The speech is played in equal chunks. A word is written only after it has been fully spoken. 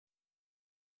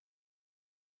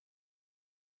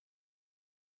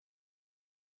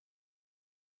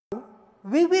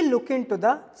we will look into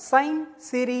the sine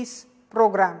series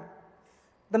program.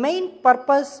 The main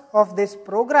purpose of this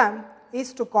program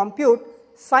is to compute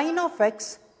sine of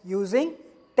x using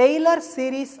Taylor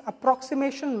series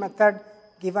approximation method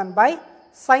given by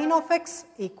sine of x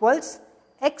equals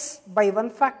x by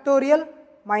 1 factorial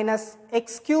minus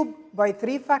x cube by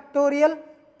 3 factorial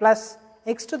plus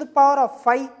x to the power of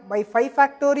 5 by 5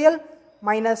 factorial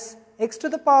minus x to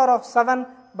the power of 7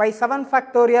 by 7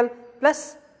 factorial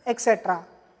plus etc.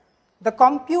 The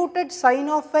computed sine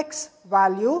of x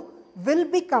value will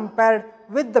be compared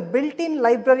with the built-in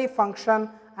library function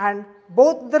and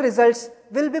both the results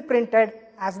will be printed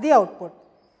as the output.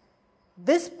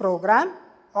 This program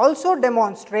also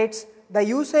demonstrates the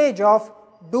usage of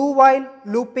do-while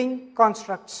looping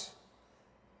constructs.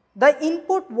 The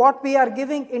input what we are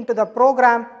giving into the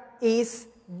program is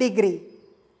degree.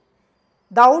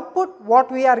 The output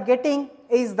what we are getting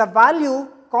is the value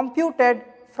computed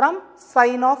from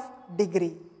sine of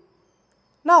degree.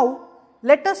 Now,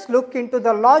 let us look into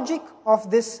the logic of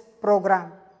this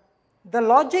program. The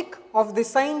logic of the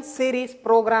sine series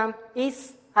program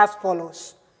is as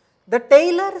follows. The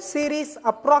Taylor series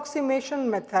approximation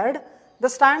method, the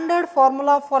standard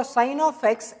formula for sine of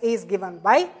x is given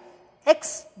by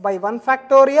x by 1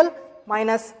 factorial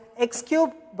minus x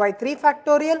cube by 3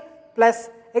 factorial plus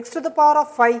x to the power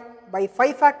of 5 by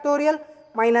 5 factorial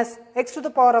minus x to the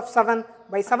power of 7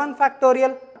 by 7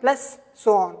 factorial plus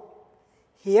so on.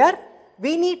 Here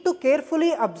we need to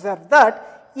carefully observe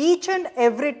that each and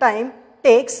every time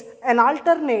takes an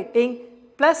alternating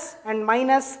plus and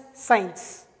minus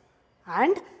signs,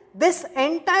 and this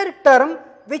entire term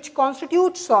which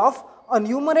constitutes of a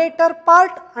numerator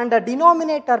part and a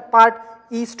denominator part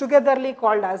is togetherly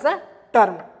called as a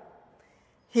term.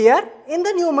 Here in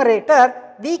the numerator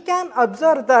we can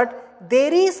observe that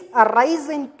there is a rise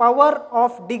in power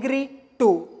of degree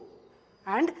 2,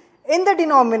 and in the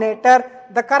denominator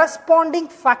the corresponding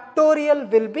factorial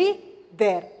will be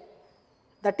there.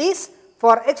 That is,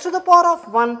 for x to the power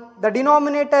of 1 the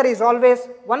denominator is always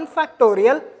 1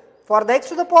 factorial, for the x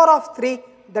to the power of 3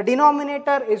 the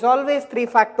denominator is always 3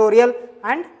 factorial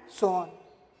and so on.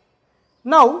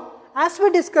 Now, as we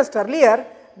discussed earlier,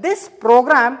 this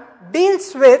program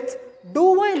deals with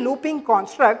do-while looping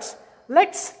constructs.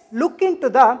 Let's look into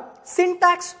the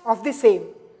syntax of the same.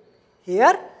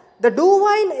 Here, the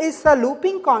do-while is a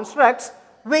looping construct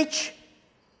which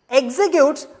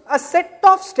executes a set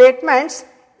of statements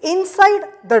inside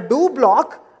the do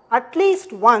block at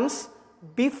least once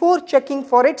before checking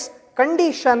for its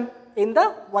condition in the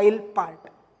while part.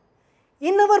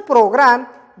 In our program,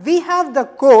 we have the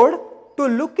code to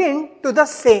look into the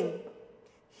same.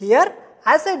 Here,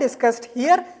 as I discussed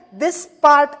here, this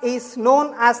part is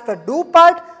known as the do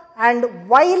part, and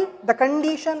while the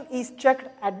condition is checked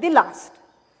at the last.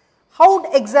 How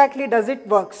exactly does it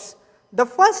works? The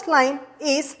first line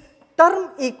is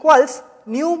term equals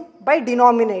num by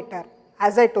denominator.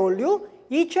 As I told you,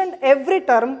 each and every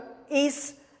term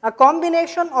is a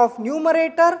combination of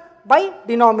numerator by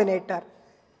denominator.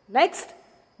 Next,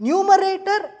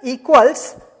 numerator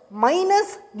equals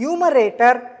minus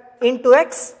numerator into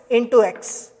x into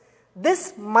x.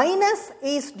 This minus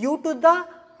is due to the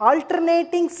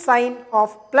alternating sign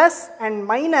of plus and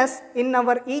minus in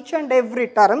our each and every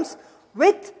terms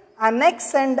with an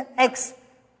x and x.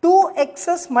 Two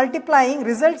x's multiplying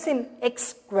results in x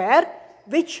square,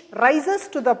 which rises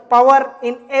to the power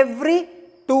in every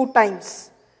 2 times.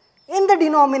 In the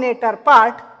denominator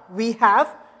part, we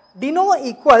have deno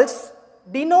equals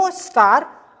deno star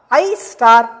I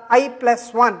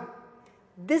plus 1.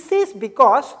 This is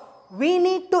because we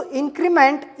need to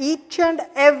increment each and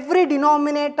every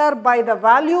denominator by the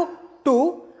value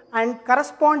 2 and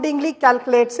correspondingly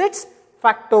calculates its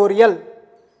factorial.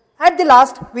 At the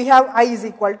last, we have I is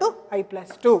equal to I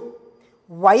plus 2.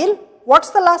 While, what's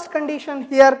the last condition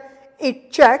here?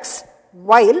 It checks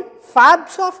while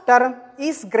fabs of term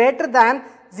is greater than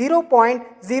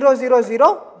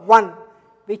 0.0001,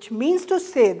 which means to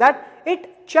say that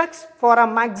it checks for a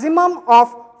maximum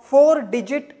of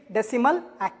 4-digit decimal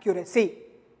accuracy.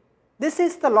 This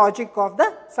is the logic of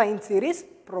the sine series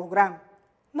program.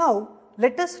 Now,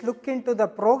 let us look into the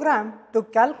program to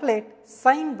calculate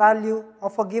sine value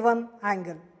of a given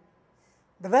angle.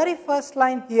 The very first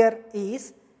line here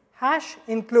is hash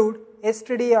include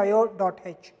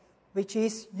stdio.h, which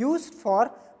is used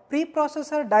for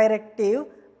preprocessor directive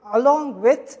along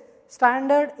with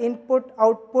standard input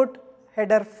output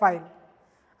header file.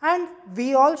 And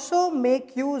we also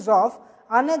make use of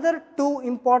another 2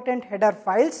 important header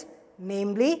files,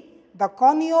 namely the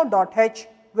conio.h,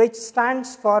 which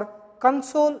stands for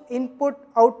console input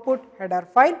output header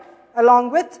file,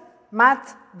 along with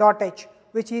math.h,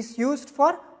 which is used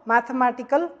for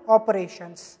mathematical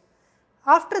operations.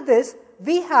 After this,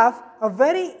 we have a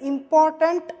very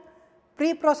important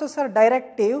preprocessor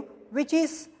directive which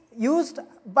is used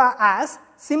as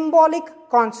symbolic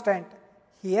constant.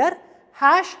 Here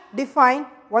hash define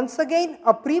once again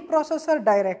a preprocessor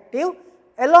directive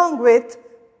along with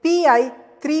PI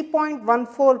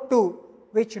 3.142,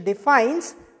 which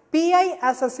defines PI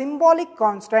as a symbolic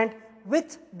constant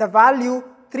with the value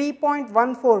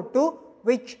 3.142,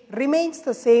 which remains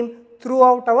the same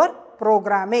throughout our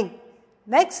programming.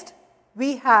 Next,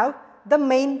 we have the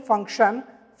main function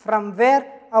from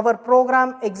where our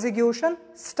program execution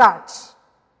starts.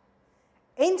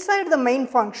 Inside the main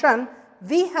function,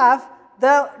 we have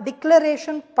the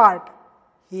declaration part.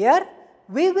 Here,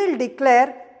 we will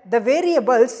declare the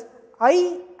variables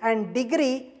I and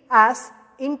degree as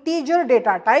integer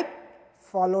data type,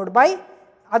 followed by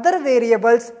other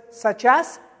variables such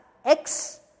as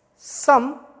x,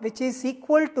 sum, which is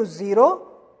equal to 0,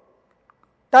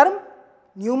 term,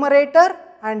 numerator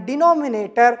and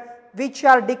denominator, which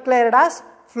are declared as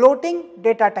floating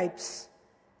data types.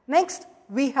 Next,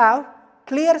 we have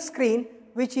clear screen,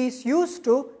 which is used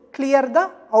to clear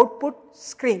the output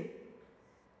screen.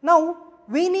 Now,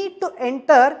 we need to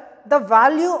enter the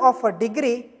value of a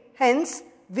degree, hence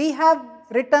we have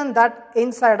written that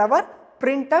inside our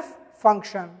printf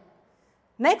function.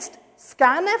 Next,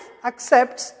 scanf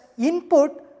accepts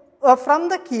input from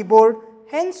the keyboard,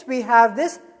 hence we have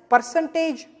this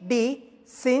 %d,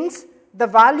 since the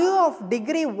value of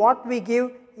degree what we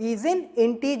give is in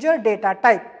integer data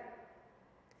type.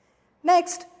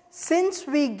 Next, since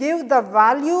we give the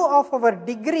value of our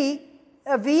degree,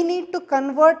 we need to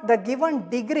convert the given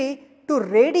degree to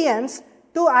radians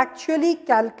to actually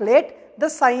calculate the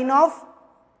sine of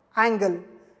angle.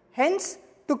 Hence,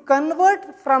 to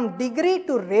convert from degree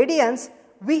to radians,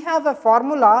 we have a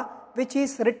formula which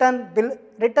is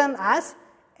written as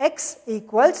x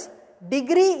equals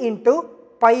degree into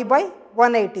pi by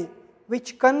 180,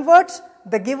 which converts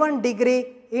the given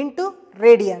degree into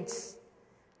radians.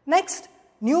 Next,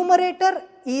 numerator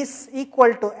is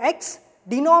equal to x,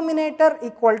 denominator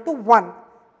equal to 1.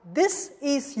 This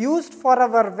is used for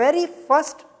our very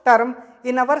first term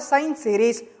in our sine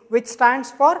series, which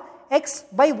stands for x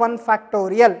by 1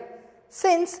 factorial.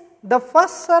 Since the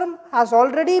first term has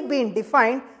already been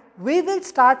defined, we will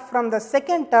start from the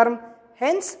second term,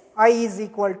 hence I is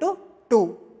equal to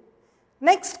 2.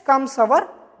 Next comes our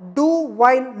do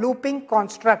while looping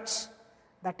constructs.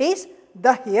 That is,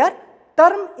 here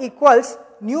term equals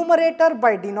numerator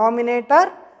by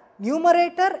denominator,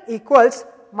 numerator equals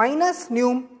minus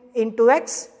num into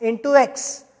x,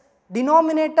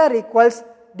 denominator equals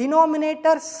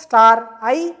denominator star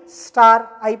I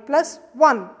plus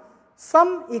 1,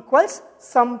 sum equals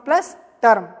sum plus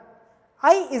term.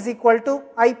 I is equal to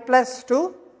I plus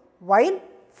 2, while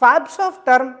fabs of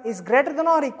term is greater than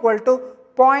or equal to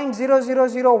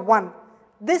 0.0001.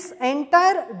 This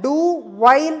entire do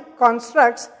while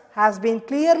constructs has been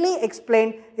clearly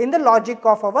explained in the logic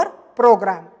of our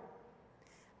program.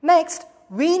 Next,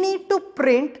 we need to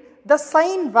print the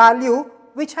sine value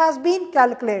which has been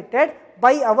calculated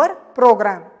by our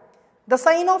program. The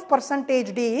sine of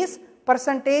 %d is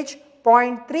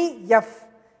 %.3f,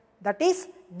 that is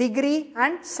degree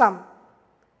and sum.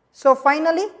 So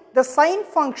finally, the sine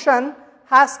function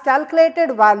has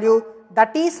calculated value,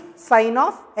 that is sine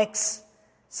of x.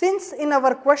 Since in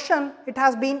our question it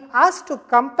has been asked to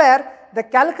compare the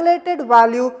calculated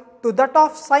value to that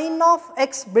of sine of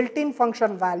x built-in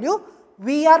function value,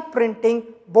 we are printing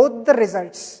both the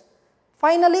results.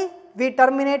 Finally, we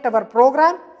terminate our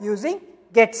program using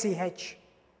getch.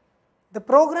 The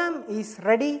program is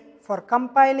ready for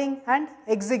compiling and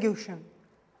execution.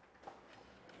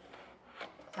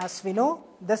 As we know,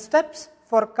 the steps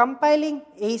for compiling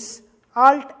is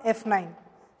Alt F9.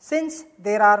 Since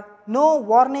there are no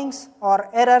warnings or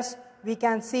errors, we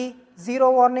can see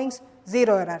 0 warnings,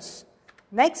 0 errors.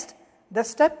 Next, the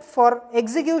step for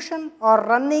execution or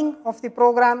running of the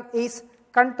program is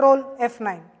Control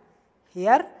F9.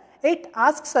 Here, it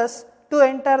asks us to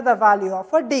enter the value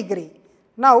of a degree.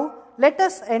 Now, let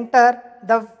us enter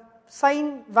the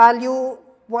sine value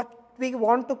what we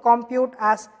want to compute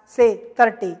as, say,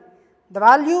 30. The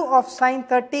value of sine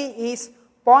 30 is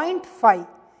 0.5.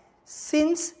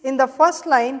 Since in the first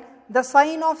line the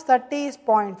sine of 30 is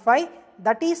 0.5,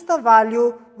 that is the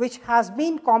value which has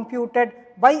been computed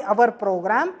by our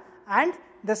program, and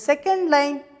the second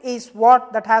line is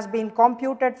what that has been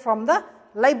computed from the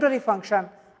library function.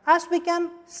 As we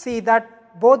can see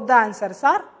that both the answers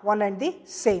are one and the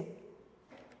same.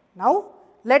 Now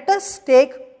let us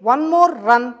take one more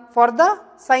run for the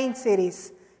sine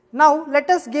series. Now let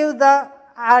us give the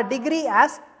degree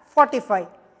as 45.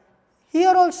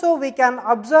 Here also we can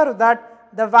observe that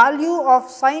the value of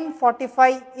sine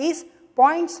 45 is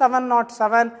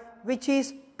 0.707, which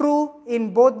is true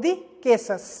in both the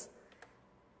cases.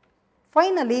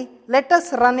 Finally, let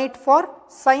us run it for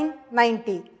sine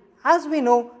 90. As we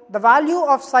know, the value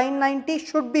of sine 90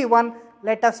 should be 1.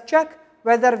 Let us check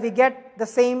whether we get the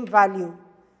same value.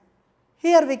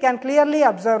 Here we can clearly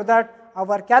observe that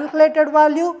our calculated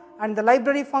value and the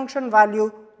library function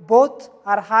value both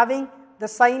are having the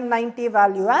sine 90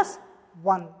 value as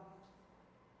 1.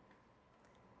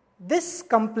 This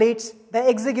completes the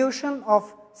execution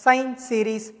of sine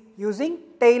series using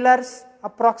Taylor's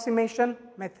approximation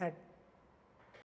method.